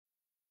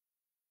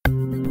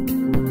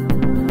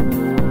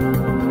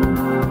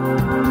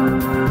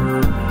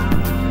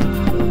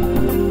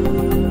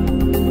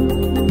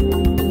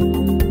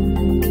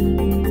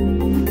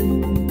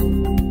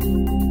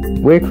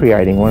we're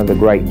creating one of the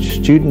great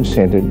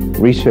student-centred,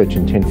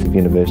 research-intensive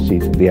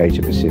universities of the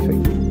Asia Pacific.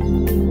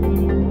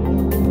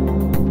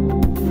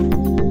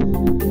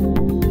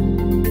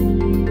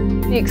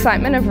 The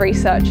excitement of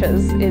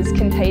researchers is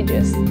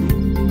contagious.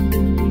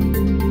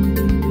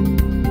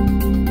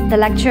 The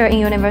lecturer in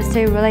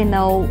university really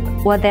know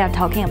what they are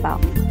talking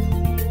about.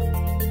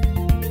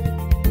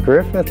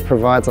 Griffith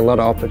provides a lot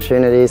of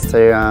opportunities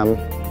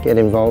to get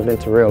involved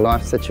into real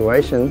life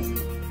situations.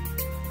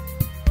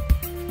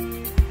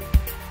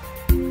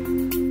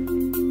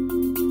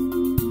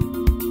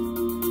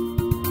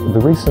 The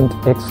recent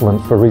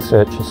Excellence for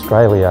Research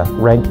Australia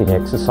ranking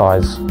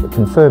exercise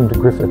confirmed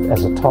Griffith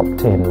as a top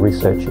 10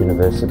 research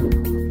university.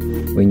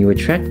 When you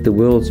attract the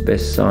world's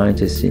best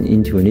scientists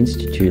into an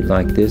institute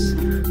like this,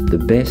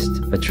 the best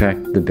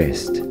attract the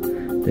best.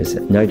 There's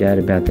no doubt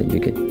about that. You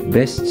get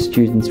best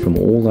students from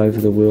all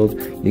over the world.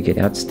 You get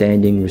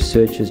outstanding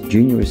researchers,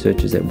 junior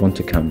researchers that want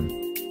to come.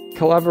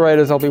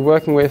 Collaborators I'll be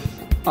working with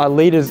are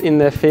leaders in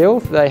their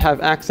field. They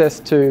have access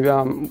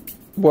to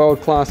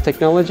world-class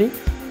technology.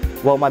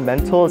 Well, my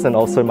mentors and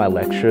also my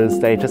lecturers,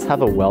 they just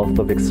have a wealth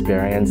of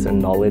experience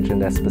and knowledge in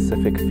their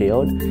specific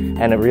field,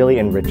 and it really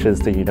enriches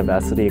the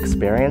university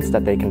experience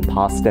that they can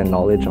pass their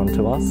knowledge on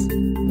to us.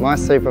 My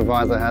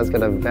supervisor has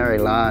got a very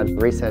large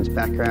research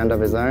background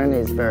of his own.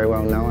 He's very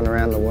well known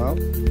around the world.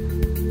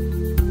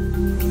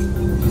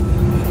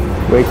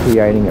 We're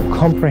creating a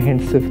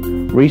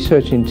comprehensive,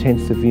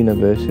 research-intensive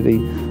university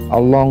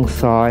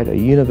alongside a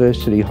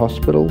university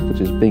hospital,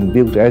 which is being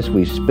built as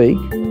we speak,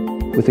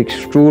 with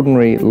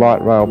extraordinary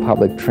light rail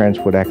public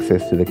transport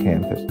access to the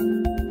campus.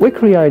 We're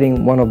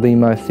creating one of the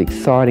most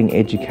exciting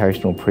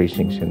educational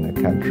precincts in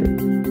the country.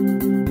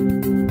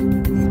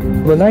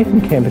 The Nathan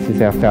campus is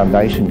our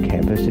foundation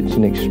campus. It's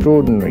an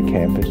extraordinary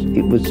campus.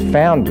 It was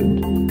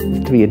founded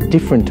to be a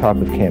different type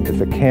of campus,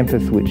 a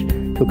campus which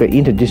took an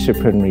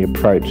interdisciplinary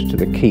approach to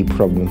the key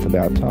problems of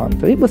our time.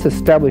 So it was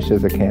established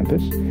as a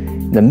campus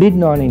in the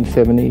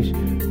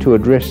mid-1970s to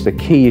address the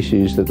key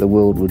issues that the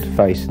world would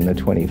face in the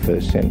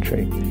 21st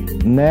century.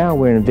 Now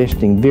we're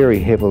investing very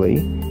heavily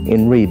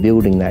in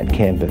rebuilding that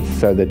campus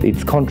so that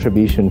its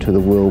contribution to the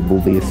world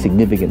will be as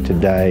significant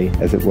today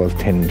as it was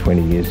 10 and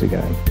 20 years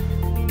ago.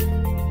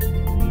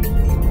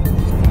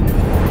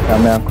 Our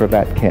Mount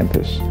Gravatt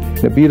campus,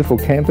 a beautiful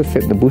campus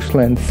set in a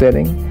bushland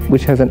setting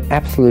which has an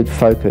absolute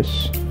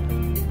focus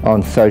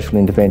on social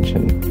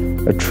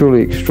intervention, a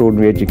truly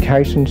extraordinary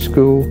education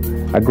school,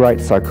 a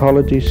great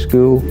psychology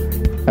school,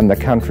 and the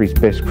country's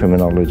best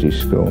criminology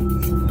school.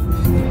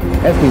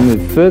 As we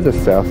move further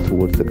south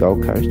towards the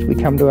Gold Coast, we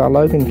come to our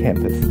Logan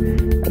campus.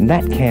 And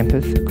that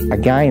campus,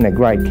 again a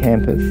great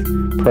campus,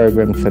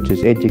 programs such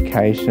as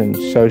education,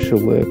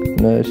 social work,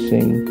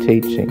 nursing,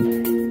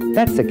 teaching.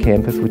 That's a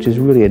campus which is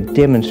really a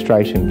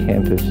demonstration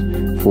campus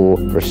for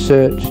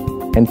research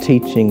and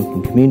teaching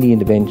and community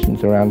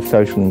interventions around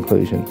social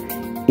inclusion.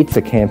 It's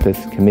a campus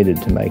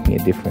committed to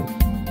making a difference.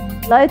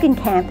 Logan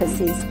campus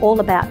is all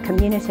about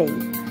community,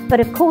 but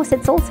of course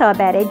it's also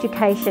about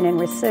education and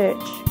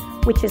research,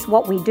 which is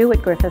what we do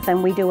at Griffith,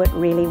 and we do it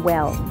really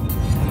well.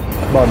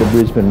 By the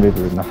Brisbane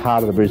River, in the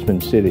heart of the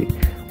Brisbane city,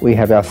 we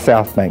have our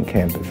South Bank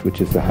campus,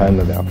 which is the home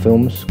of our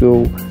film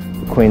school,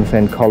 the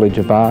Queensland College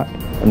of Art,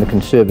 and the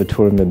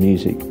Conservatorium of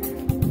Music.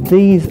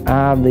 These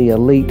are the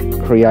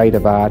elite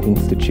creative art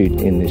institute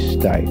in this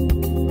state.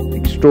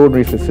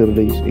 Extraordinary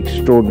facilities,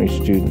 extraordinary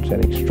students,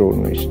 and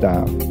extraordinary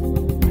staff.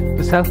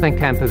 The South Bank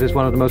campus is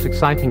one of the most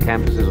exciting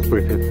campuses of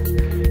Griffith.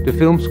 The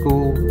film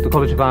school, the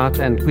College of Art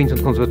and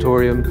Queensland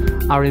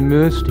Conservatorium are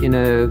immersed in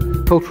a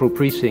cultural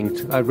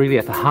precinct, really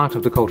at the heart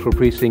of the cultural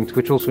precinct,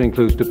 which also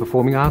includes the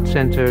Performing Arts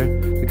Centre,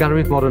 the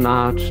Gallery of Modern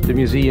Art, the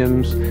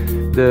museums,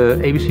 the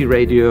ABC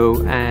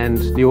Radio and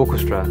the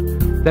orchestra.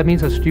 That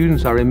means that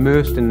students are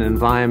immersed in an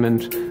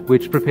environment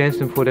which prepares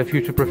them for their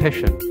future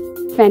profession.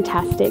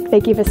 Fantastic. They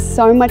give us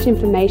so much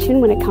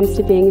information when it comes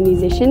to being a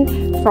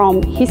musician,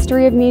 from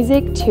history of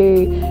music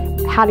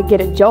to how to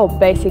get a job,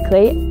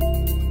 basically.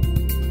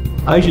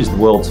 Asia is the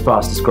world's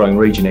fastest growing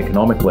region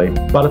economically,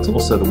 but it's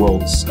also the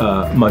world's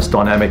most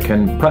dynamic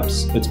and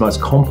perhaps its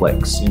most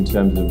complex in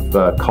terms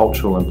of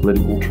cultural and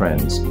political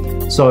trends.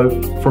 So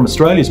from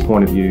Australia's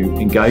point of view,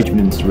 engagement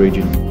in this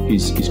region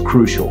is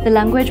crucial. The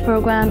language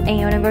program in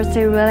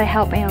university really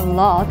helped me a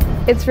lot.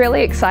 It's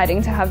really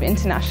exciting to have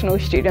international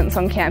students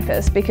on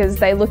campus because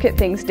they look at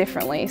things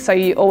differently, so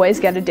you always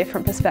get a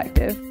different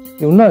perspective.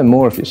 You'll know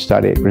more if you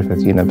study at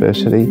Griffith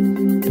University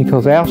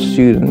because our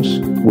students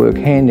work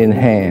hand in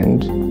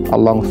hand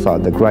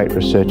alongside the great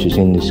researchers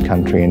in this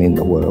country and in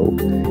the world.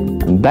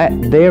 And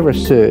their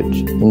research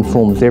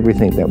informs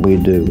everything that we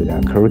do in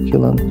our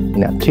curriculum,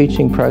 in our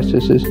teaching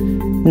processes,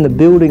 in the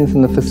buildings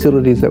and the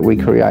facilities that we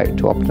create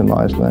to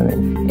optimise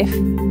learning.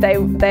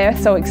 If they're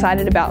so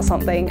excited about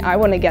something, I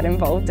want to get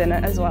involved in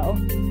it as well.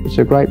 It's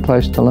a great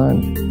place to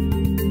learn.